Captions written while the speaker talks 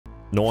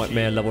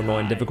Nightmare level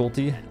 9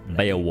 difficulty,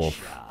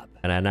 Beowolf.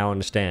 And I now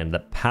understand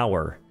that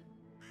power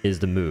is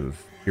the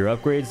move. Your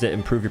upgrades that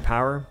improve your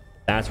power,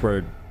 that's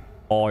where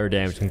all your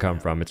damage can come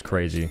from. It's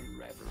crazy.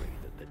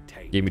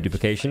 Gave me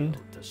duplication.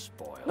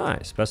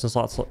 Nice. Best in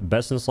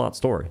slot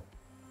story.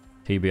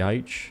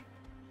 TBH.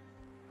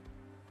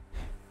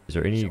 Is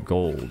there any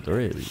gold? There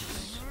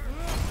is.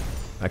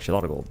 Actually, a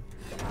lot of gold.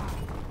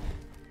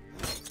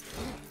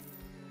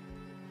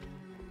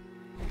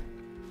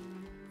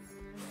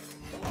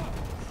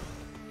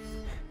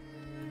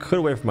 Could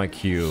wait for my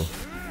Q.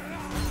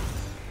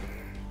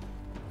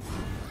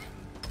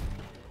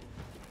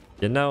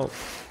 You know,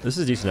 this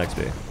is decent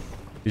XP.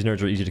 These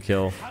nerds are easy to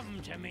kill.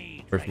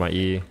 Wait for my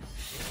E.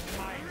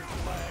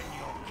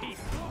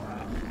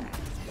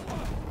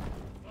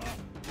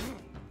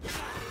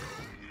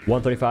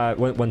 $135,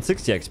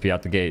 160 XP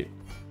out the gate.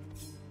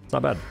 It's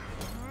not bad.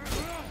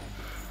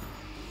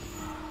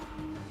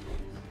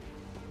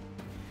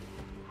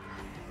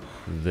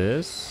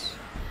 This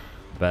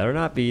better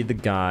not be the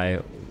guy.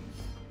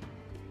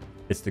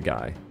 It's the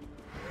guy.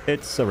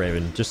 It's a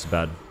Raven, just as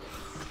bad.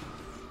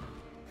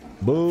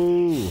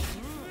 Boo!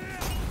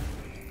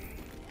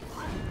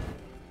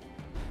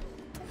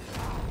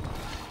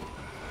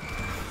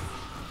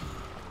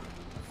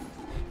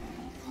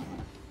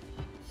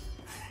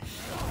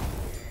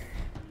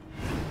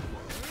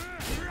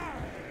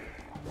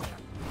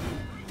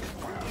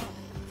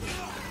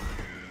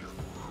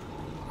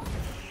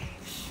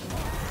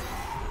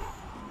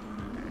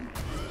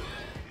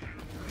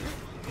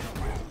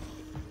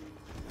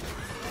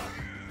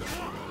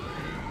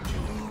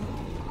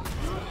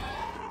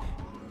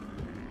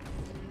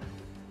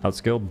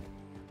 Outskilled.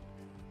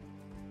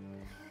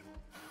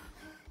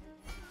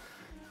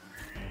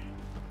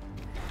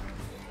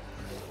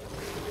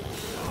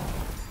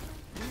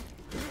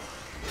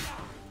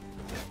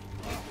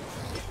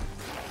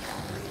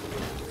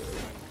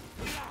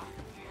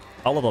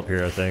 I'll level up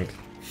here, I think.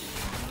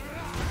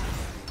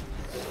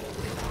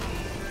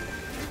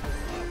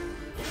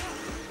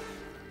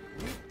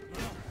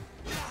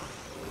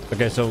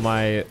 Okay, so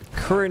my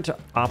current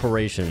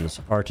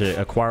operations are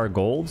to acquire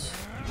golds.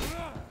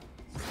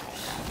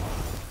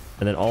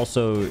 And then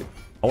also,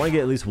 I want to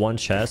get at least one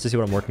chest to see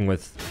what I'm working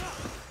with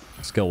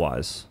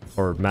skill-wise.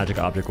 Or magic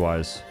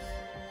object-wise.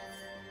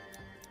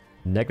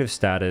 Negative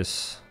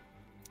status.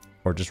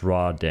 Or just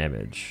raw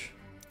damage.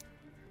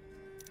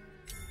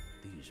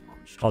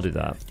 I'll do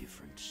that.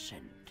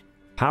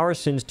 Power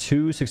sends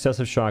 2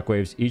 successive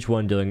shockwaves, each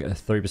one dealing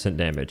 30%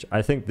 damage.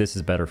 I think this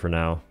is better for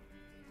now.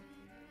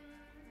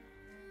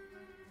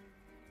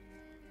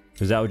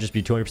 Because that would just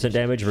be 200%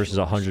 damage versus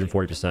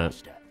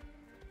 140%.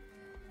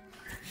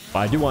 But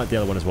I do want the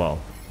other one as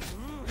well.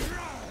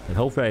 And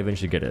hopefully I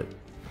eventually get it.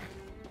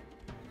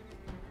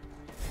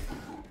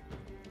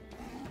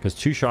 Because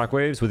 2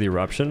 shockwaves with the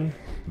eruption,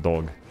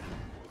 dog.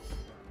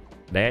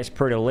 That's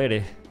pretty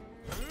litty.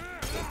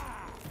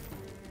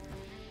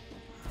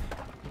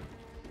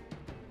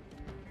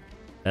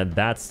 And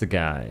that's the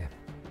guy.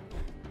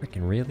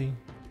 Freaking really?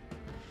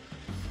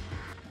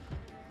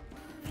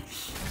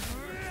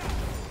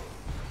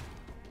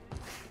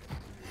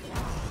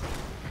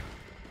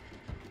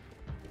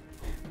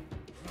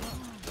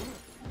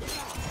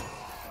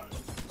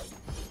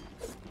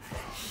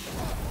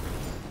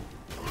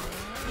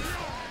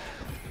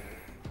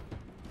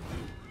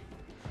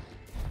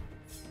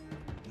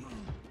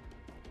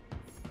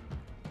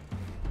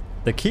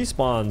 The key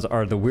spawns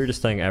are the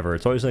weirdest thing ever.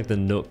 It's always like the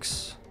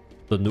nooks.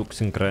 The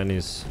nooks and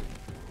crannies.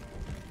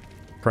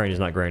 Crannies,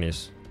 not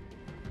grannies.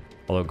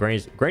 Although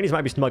grannies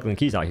might be smuggling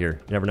keys out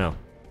here. You never know.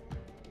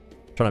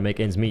 Trying to make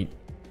ends meet.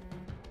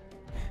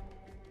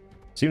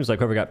 Seems like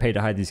whoever got paid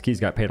to hide these keys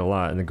got paid a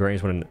lot, and the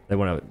grannies want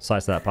to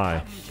slice that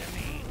pie.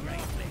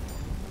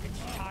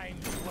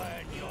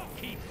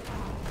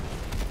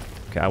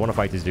 Okay, I want to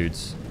fight these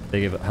dudes.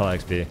 They give hella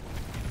XP.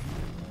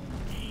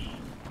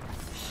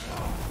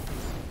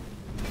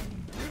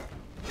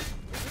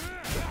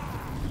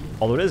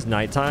 Although it is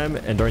nighttime,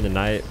 and during the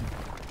night,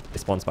 they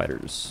spawn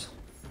spiders.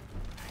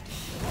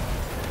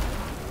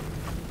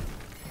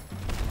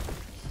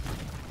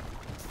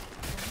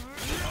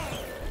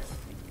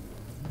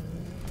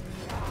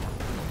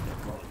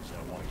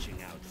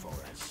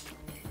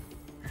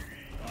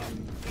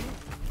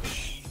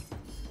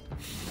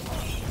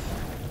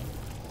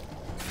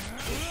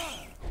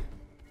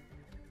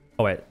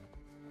 Oh wait.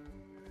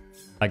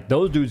 Like,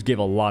 those dudes give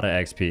a lot of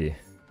XP.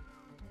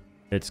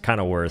 It's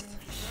kind of worth.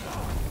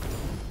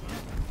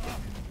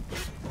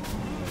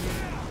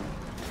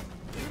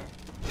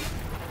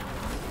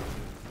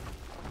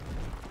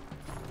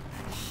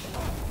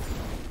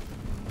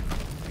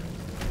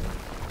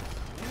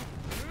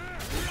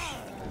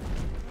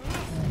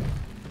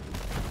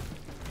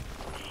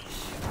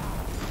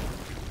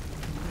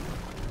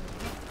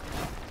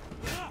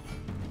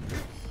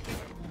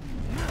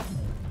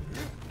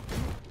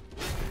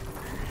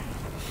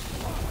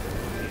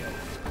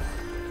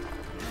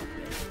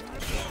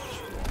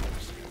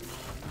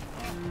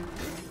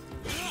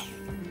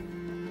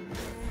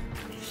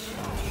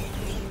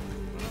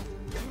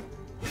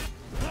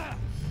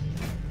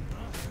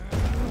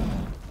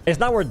 It's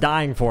not worth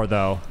dying for,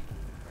 though.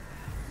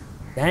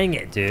 Dang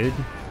it, dude.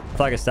 I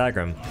thought I could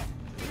stagger him.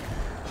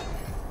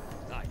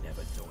 I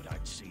never thought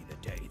I'd see the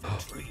day the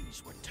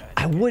trees would turn.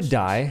 I would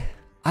die.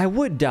 I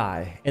would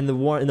die in the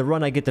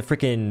run. I get the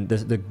freaking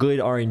the good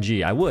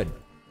RNG. I would.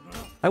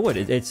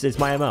 It's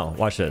my ML.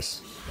 Watch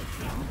this.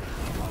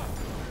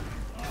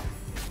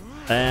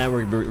 And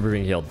we're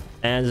being healed.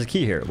 And there's a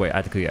key here. Wait, I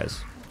have to kill you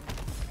guys.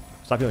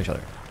 Stop healing each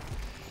other.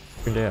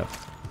 Freaking day up.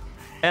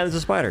 And there's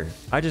a spider.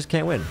 I just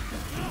can't win.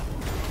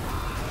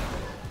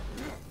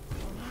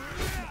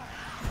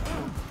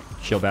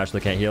 Shield bash, they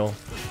can't heal.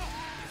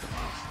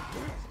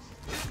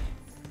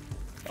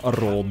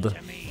 Rolled.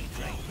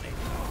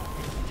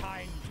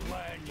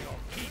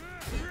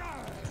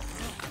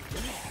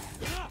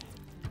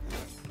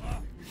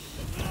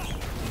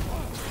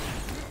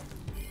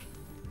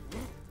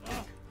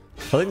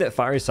 I think that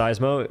Fiery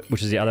Seismo,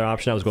 which is the other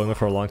option I was going with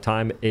for a long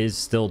time, is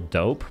still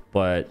dope,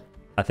 but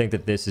I think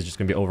that this is just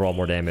going to be overall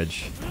more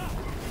damage.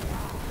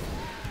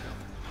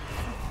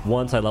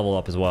 Once I level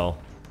up as well.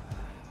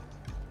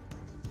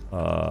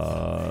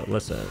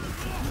 Listen.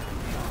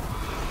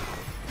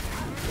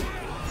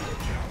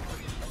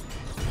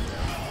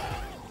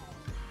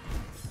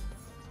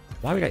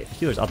 Why we got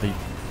healers out the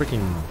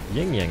freaking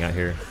yin yang out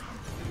here?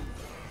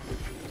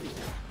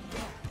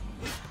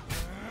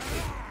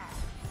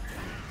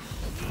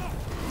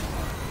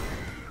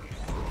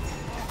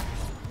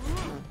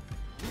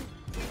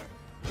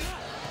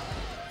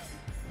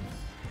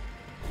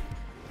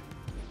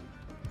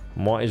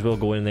 Might as well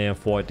go in there and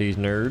fight these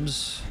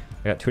nerds.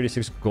 I got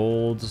 26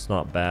 gold. It's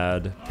not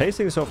bad.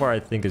 Pacing so far I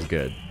think is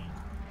good.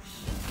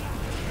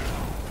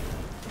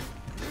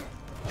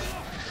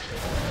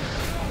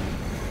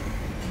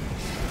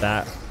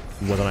 That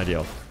wasn't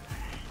ideal.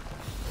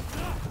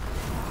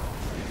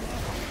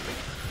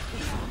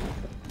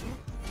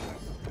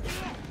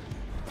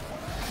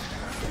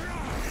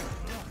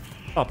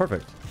 Oh,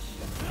 perfect.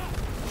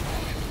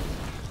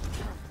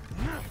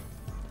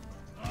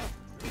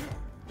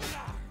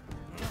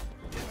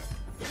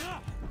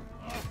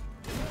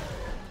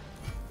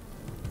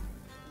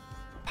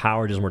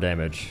 Power does more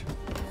damage.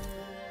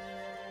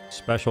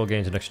 Special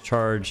gains an extra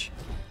charge.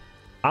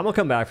 I'm gonna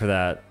come back for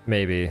that,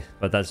 maybe.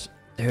 But that's...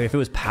 Dude, if it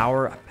was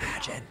power,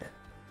 imagine.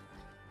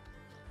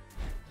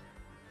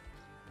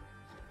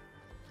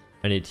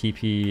 I need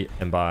TP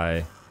and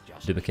buy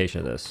duplication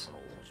of this.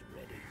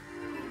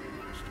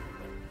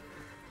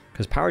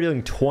 Because power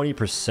dealing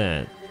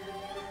 20%. Does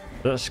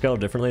that scale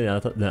differently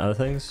than other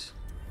things?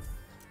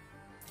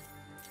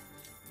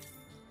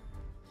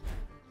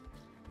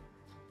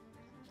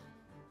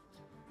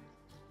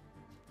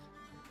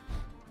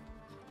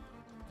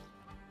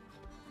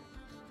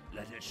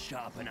 Let us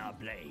sharpen our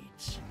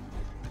blades.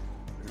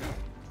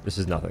 This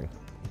is nothing.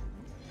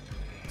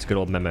 It's good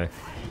old meme.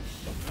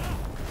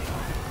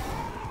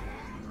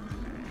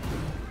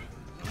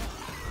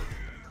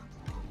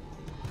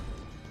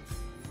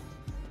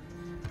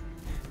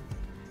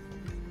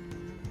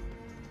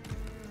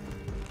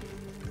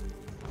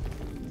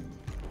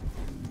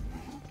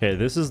 Okay,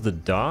 this is the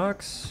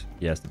docks.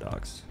 Yes, the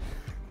docks.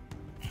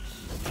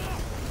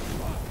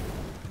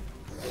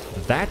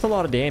 That's a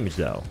lot of damage,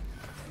 though.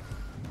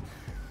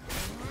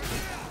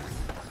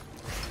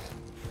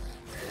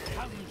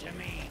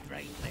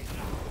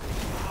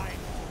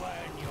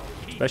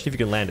 Especially if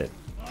you can land it.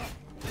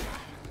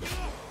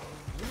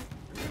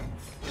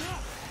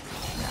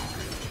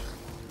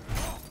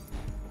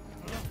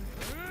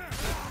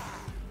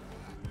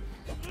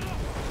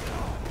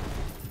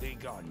 Be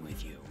gone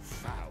with you,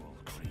 foul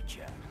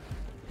creature.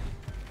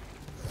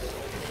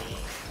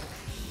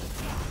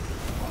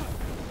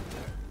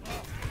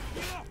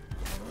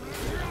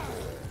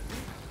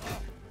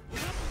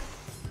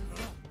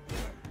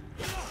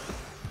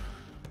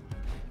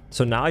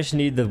 So now I just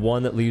need the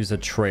one that leaves a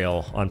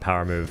trail on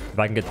power move. If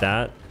I can get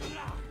that,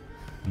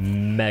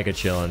 mega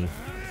chillin'.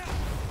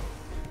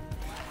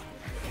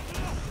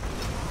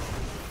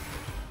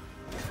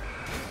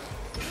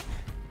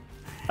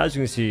 As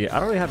you can see, I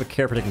don't really have a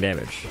care for taking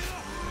damage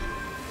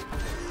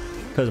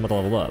because I'm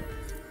about to level up.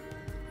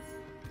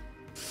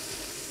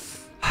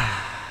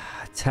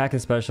 Attack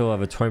and special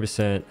have a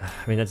 20%.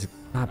 I mean, that's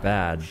not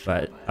bad,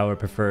 but I would have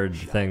preferred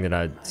the thing that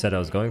I said I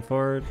was going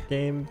for.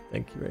 Game,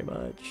 thank you very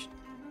much.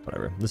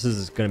 Whatever. This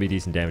is gonna be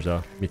decent damage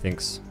though,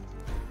 methinks.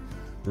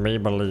 Me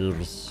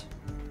believes.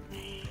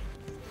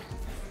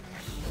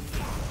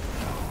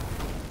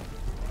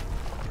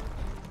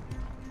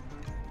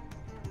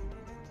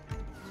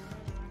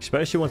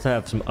 Especially once I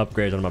have some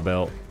upgrades on my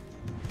belt.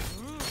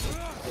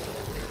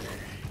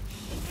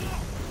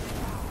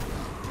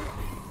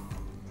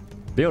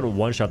 Be able to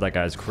one-shot that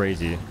guy is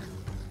crazy.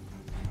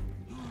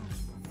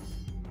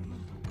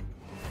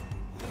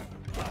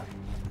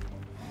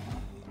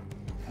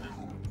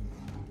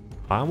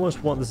 I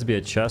almost want this to be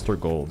a chest or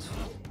gold.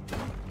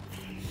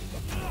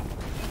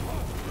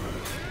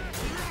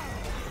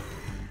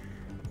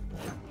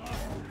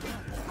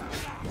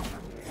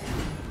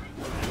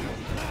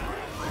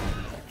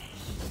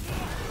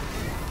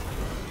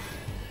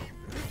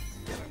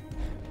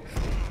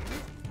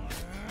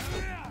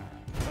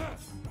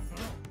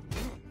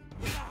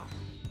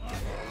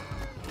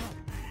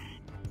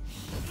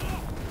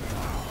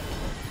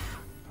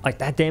 Like,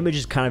 that damage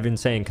is kind of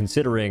insane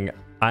considering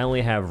I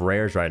only have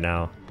rares right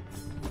now.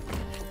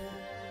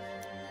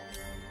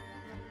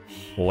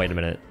 Well, wait a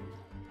minute.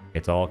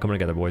 It's all coming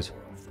together, boys.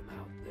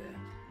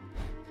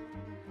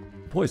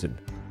 Poison.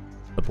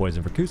 The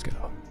poison for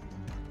Cusco.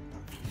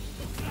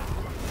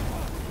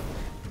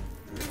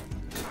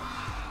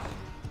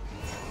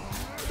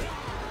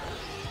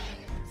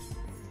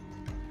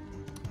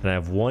 And I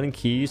have one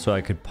key, so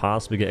I could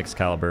possibly get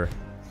Excalibur,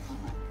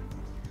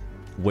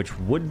 which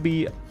would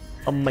be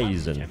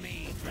amazing.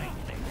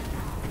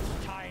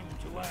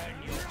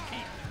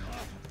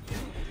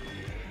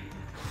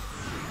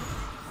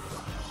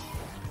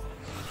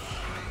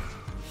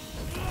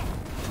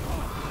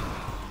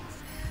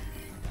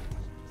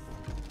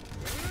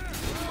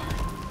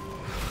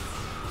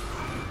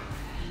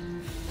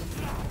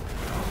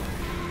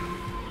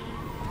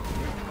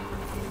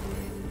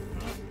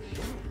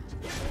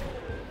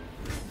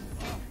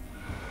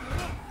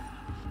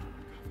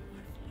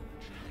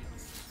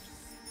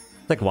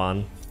 Like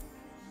one.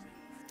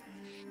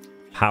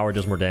 Power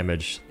does more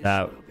damage.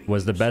 That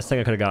was the best thing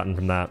I could have gotten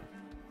from that.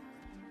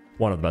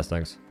 One of the best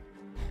things.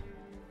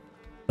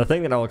 The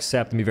thing that I'll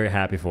accept and be very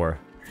happy for.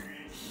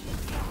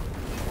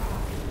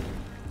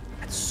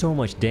 That's so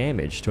much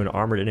damage to an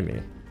armored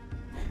enemy.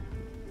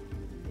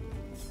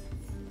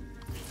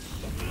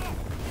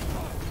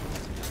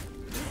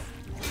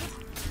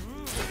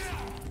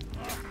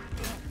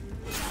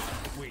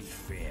 We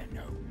fear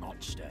no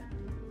monster.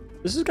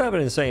 This is kind of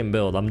an insane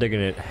build. I'm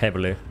digging it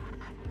heavily.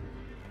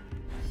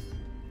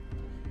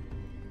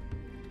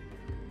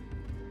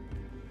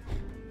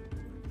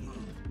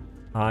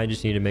 I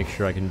just need to make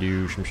sure I can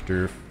do some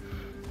stuff.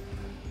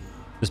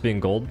 This being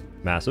gold,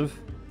 massive.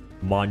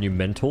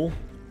 Monumental.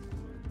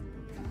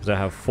 Because I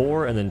have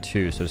 4 and then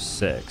 2, so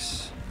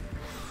 6.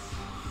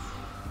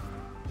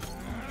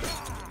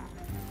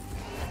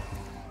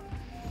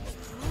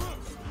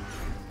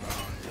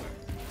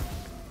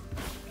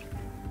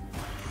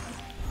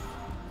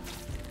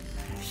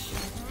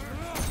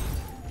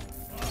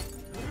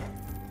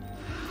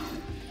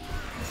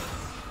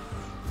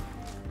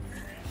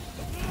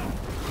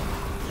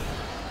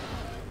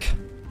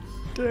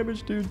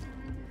 Damage, dude.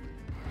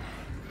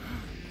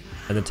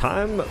 And the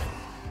time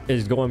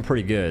is going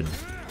pretty good.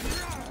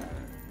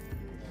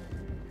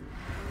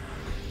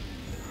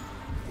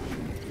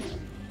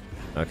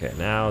 Okay,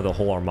 now the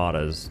whole armada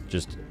is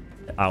just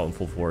out in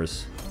full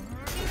force.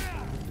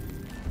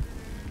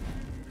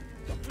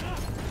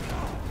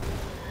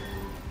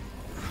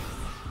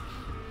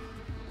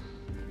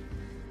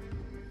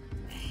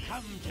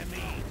 Come to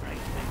me,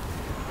 Franklin.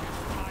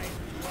 Time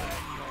to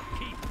earn your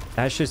keep.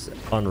 That's just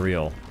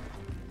unreal.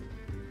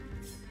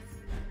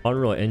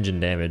 Unreal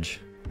engine damage.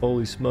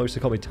 Holy smokes, they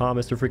call me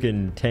Thomas the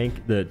freaking tank.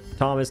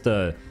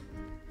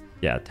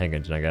 Yeah, tank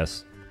engine, I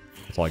guess.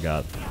 That's all I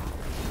got.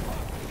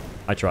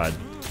 I tried.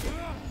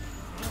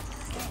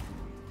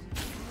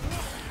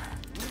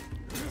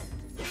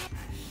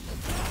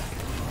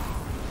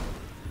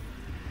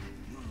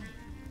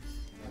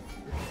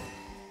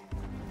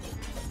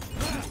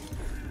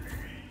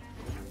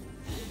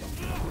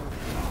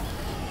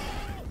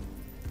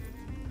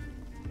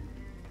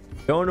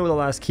 Don't know where the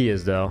last key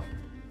is, though.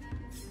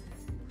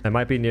 I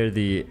might be near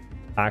the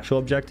actual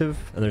objective,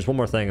 and there's one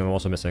more thing I'm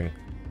also missing.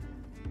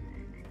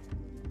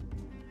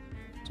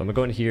 So I'm gonna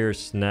go in here,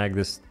 snag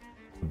this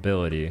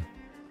ability.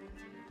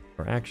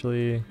 Or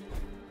actually...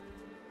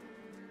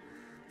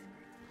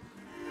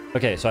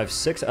 Okay, so I have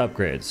 6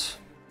 upgrades,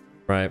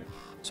 right?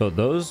 So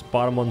those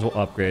bottom ones will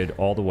upgrade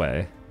all the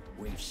way.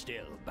 We've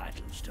still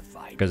battles to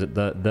fight. Because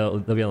they'll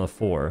be on the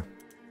 4.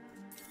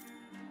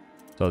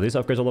 So these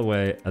upgrades all the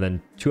way, and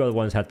then 2 other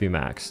ones have to be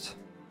maxed.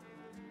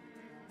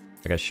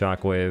 Like a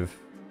shockwave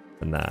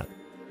and that.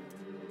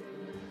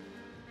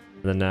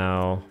 And then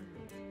now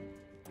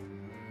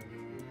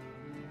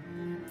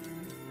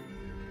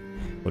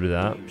we'll do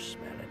that. You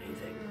smell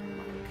anything?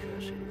 My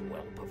cursed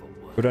whelp of a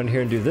worm. Go down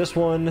here and do this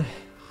one.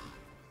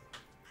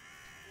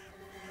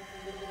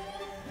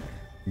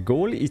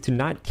 Goal is to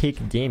not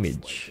take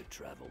damage. To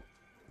travel,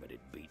 but it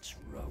beats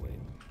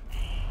rowing.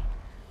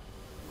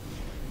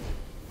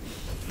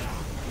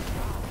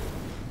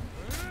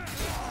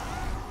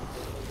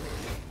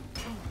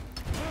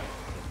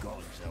 The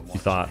gods are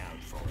watching thought. out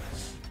for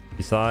us.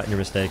 You saw it and you're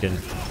mistaken.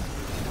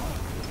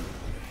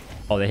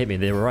 Oh, they hit me.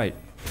 They were right.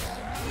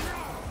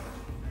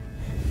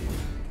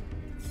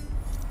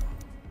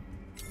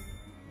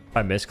 If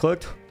I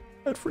misclicked,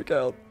 I'd freak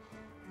out.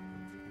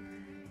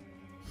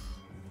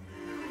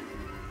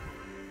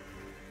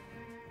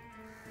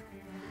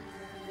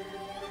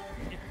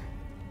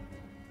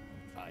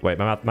 Wait,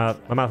 my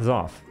mouth is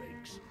off.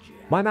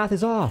 My math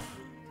is off.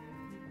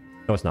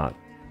 No, it's not.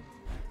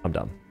 I'm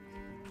dumb.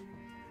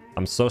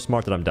 I'm so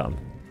smart that I'm dumb.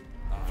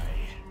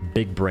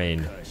 Big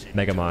brain,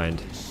 mega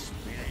mind.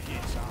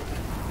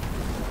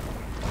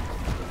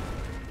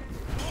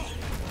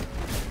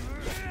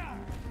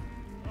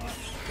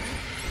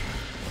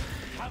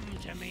 Come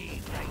to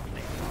me,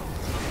 Franklin.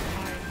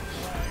 Time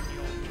to earn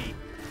your keep.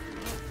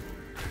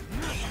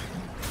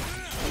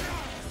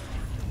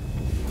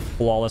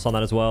 flawless on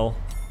that as well.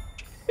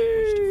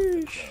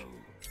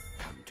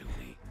 Come to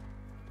me.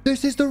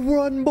 This is the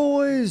run,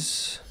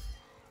 boys.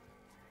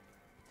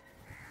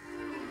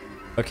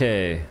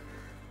 Okay.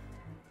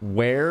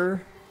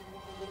 Where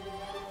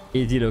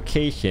is the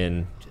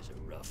location It is a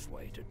rough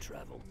way to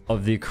travel.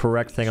 of the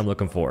correct thing I'm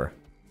looking for?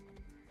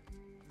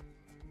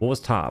 What was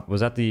top? Was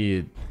that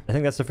the... I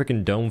think that's the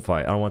freaking dome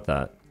fight. I don't want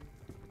that.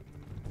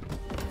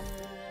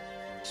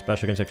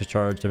 Special against extra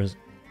charge.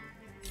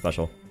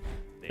 Special.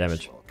 Damage.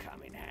 This will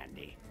come in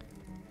handy.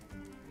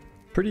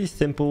 Pretty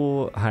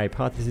simple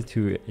hypothesis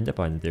to end up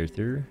on there,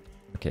 sir.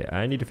 Okay,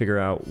 I need to figure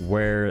out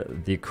where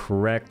the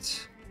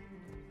correct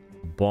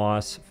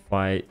boss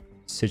fight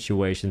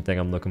situation thing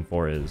I'm looking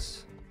for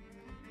is.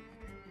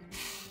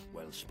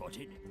 Well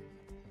spotted.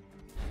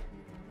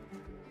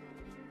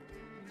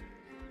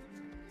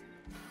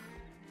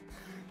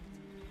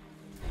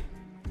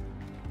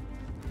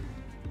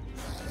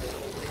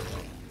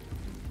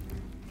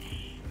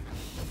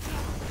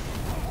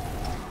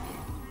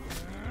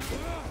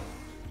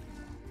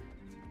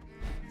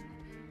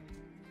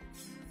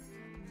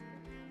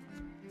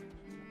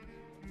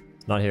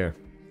 It's not here.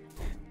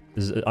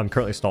 I'm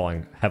currently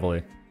stalling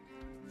heavily.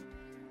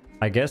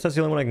 I guess that's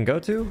the only one I can go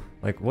to?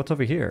 Like, what's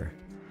over here?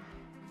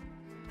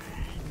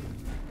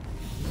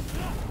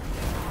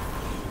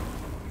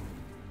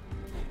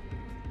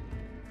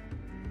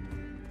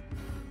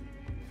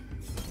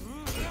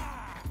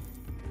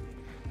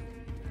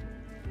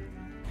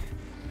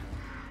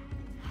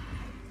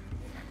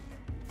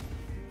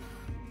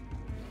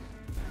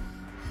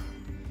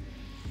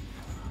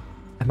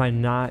 Am I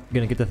not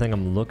gonna get the thing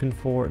I'm looking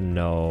for?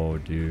 No,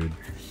 dude.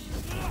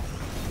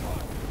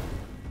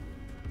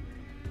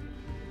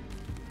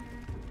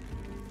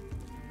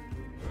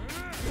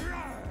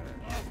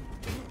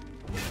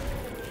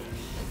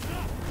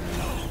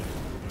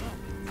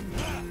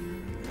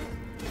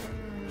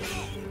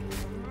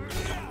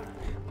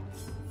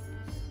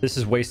 This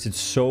has wasted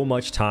so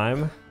much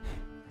time.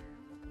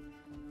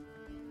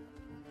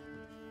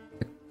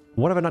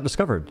 What have I not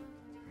discovered?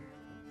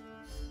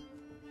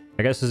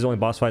 I guess this is the only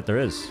boss fight there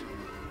is.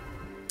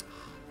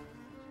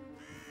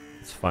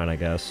 It's fine, I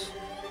guess.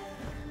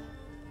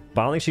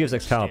 But I don't think she gives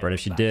Excalibur, and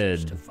if she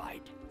did,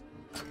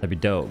 that'd be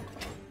dope.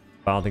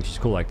 But I don't think she's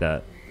cool like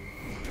that.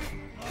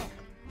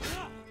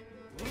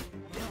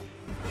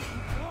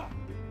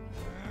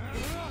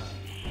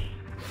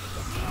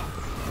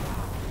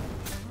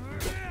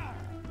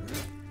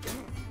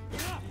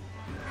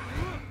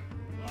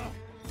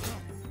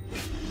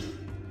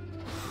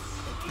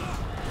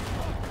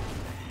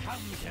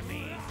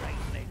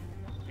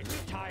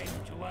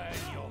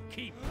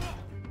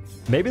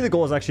 Maybe the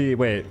goal is actually...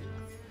 Wait.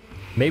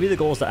 Maybe the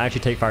goal is to actually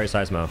take Fiery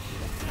Seismo.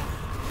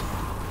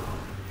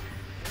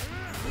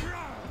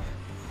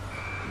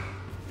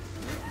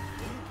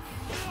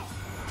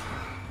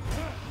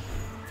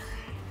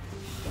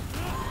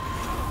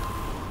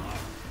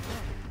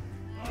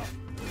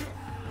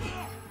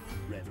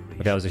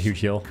 Okay, that was a huge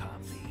heal.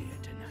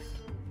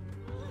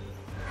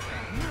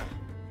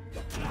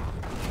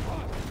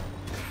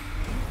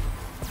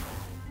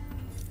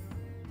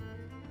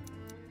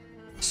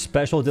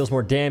 Special deals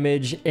more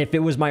damage. If it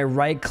was my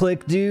right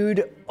click,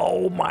 dude.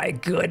 Oh my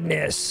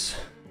goodness.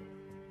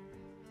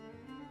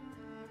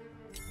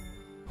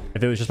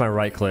 If it was just my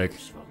right click,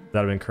 that would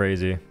have been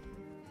crazy.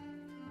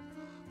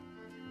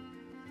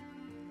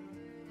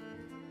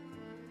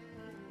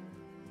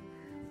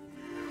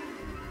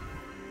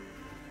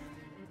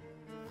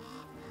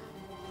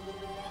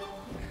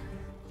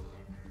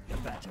 The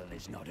battle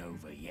is not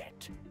over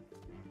yet.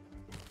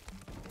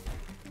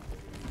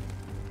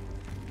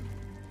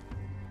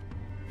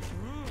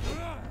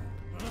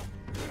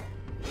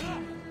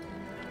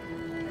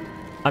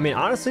 I mean,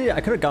 honestly,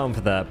 I could have gone for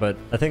that, but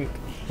I think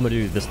I'm gonna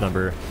do this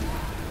number.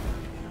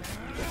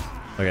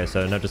 Okay,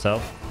 so note to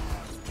self.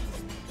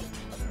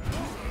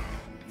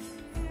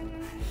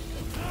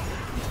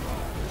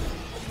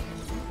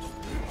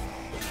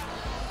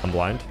 I'm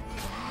blind.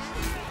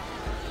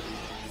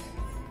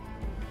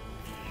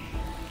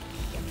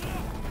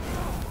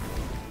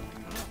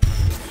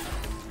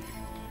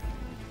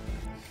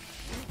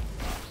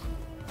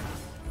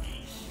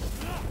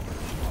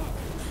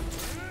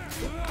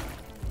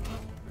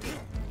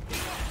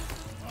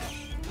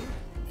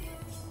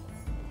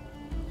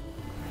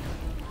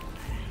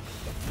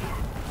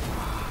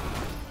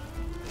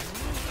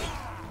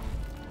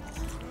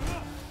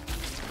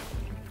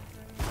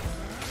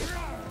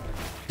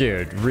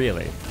 Dude,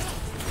 really?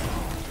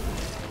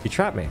 You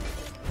trapped me.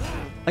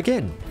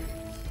 Again.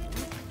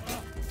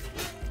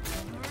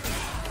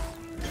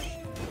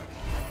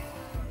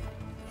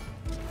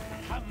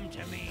 Come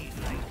to me,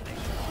 lightning.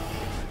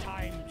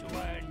 Time to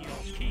earn your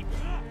keep.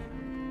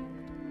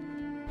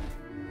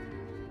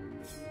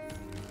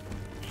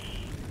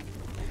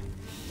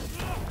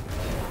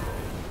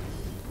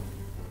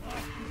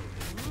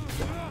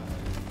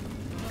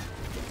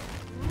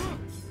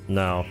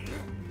 No.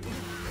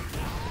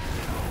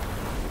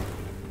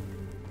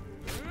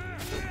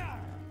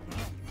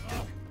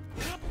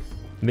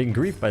 I'm being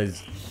griefed by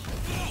these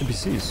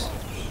NPCs.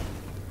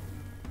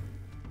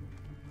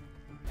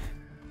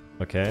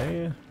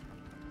 Okay.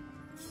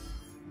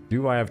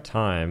 Do I have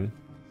time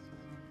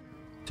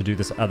to do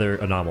this other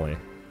anomaly?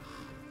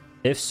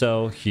 If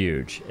so,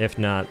 huge. If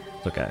not,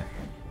 it's okay.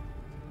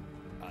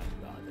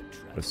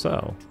 If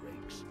so...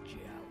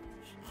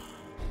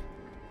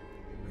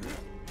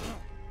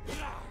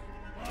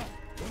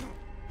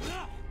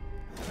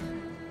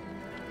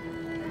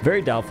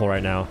 very doubtful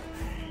right now.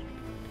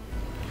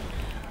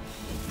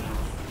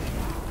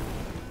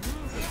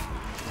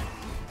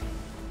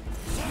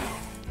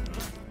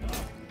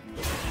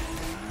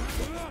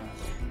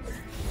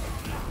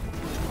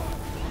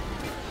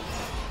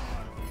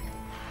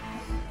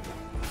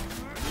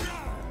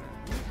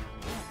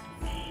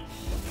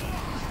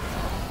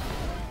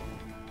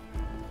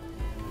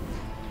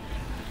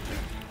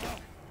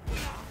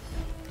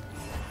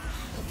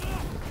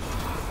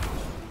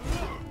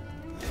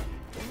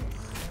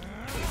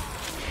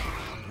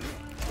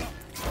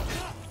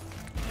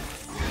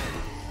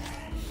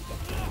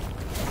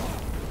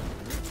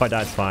 If I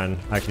die, it's fine.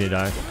 I actually need to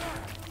die.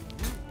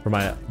 For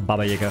my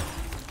Baba Yaga.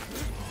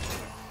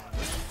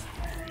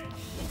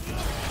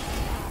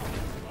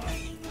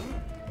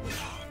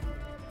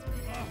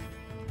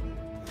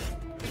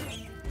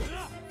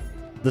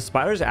 The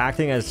spiders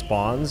acting as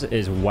spawns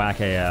is whack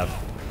AF.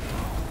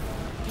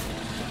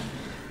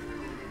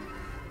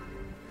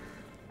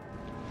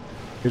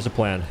 Here's the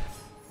plan.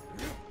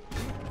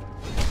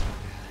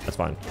 That's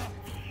fine.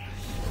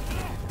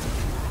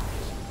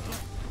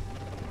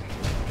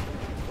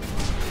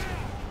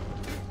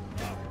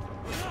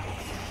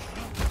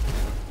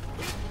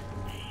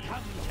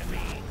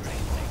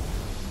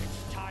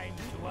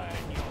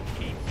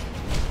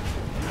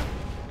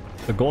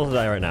 The goal is to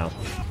die right now.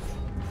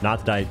 Not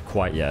to die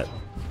quite yet.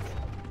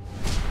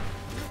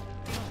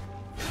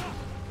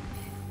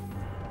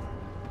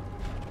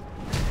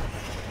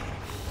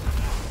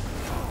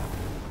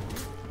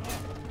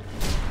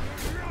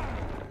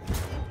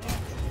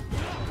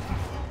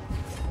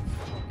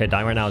 Okay,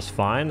 dying right now is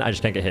fine. I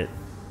just can't get hit.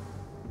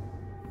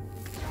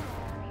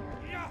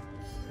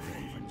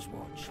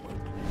 Ravenswatch.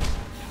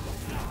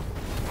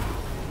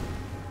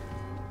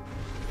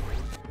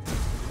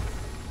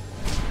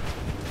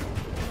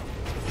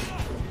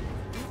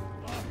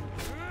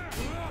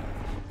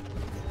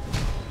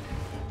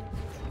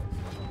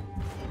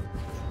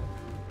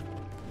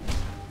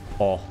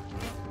 Oh.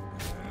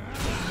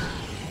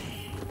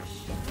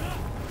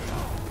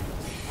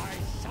 I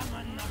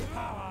summon the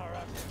power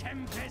of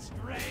Tempest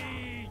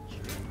Rage.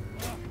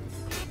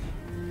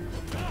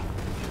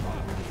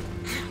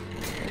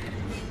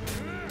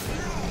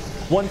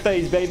 One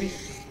phase, baby.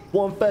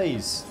 One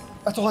phase.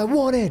 That's all I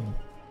wanted.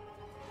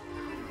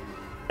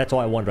 That's all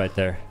I wanted right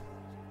there.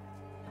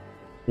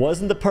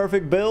 Wasn't the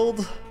perfect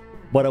build,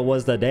 but it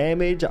was the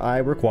damage I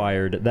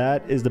required.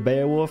 That is the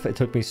Beowolf. It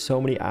took me so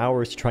many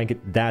hours to try and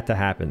get that to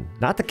happen.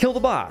 Not to kill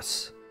the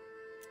boss,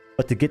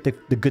 but to get the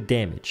good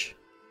damage.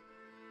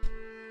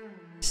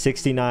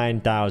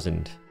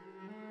 69,000.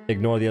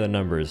 Ignore the other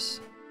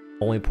numbers.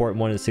 Only important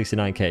one is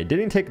 69k.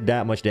 Didn't take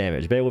that much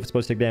damage. Beowolf is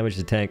supposed to take damage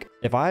to tank.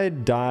 If I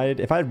had died,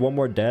 if I had one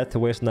more death to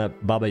waste on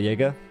that Baba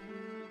Yaga,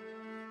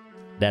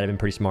 that'd have been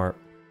pretty smart.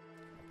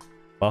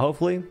 But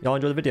hopefully, y'all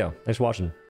enjoyed the video. Thanks for watching.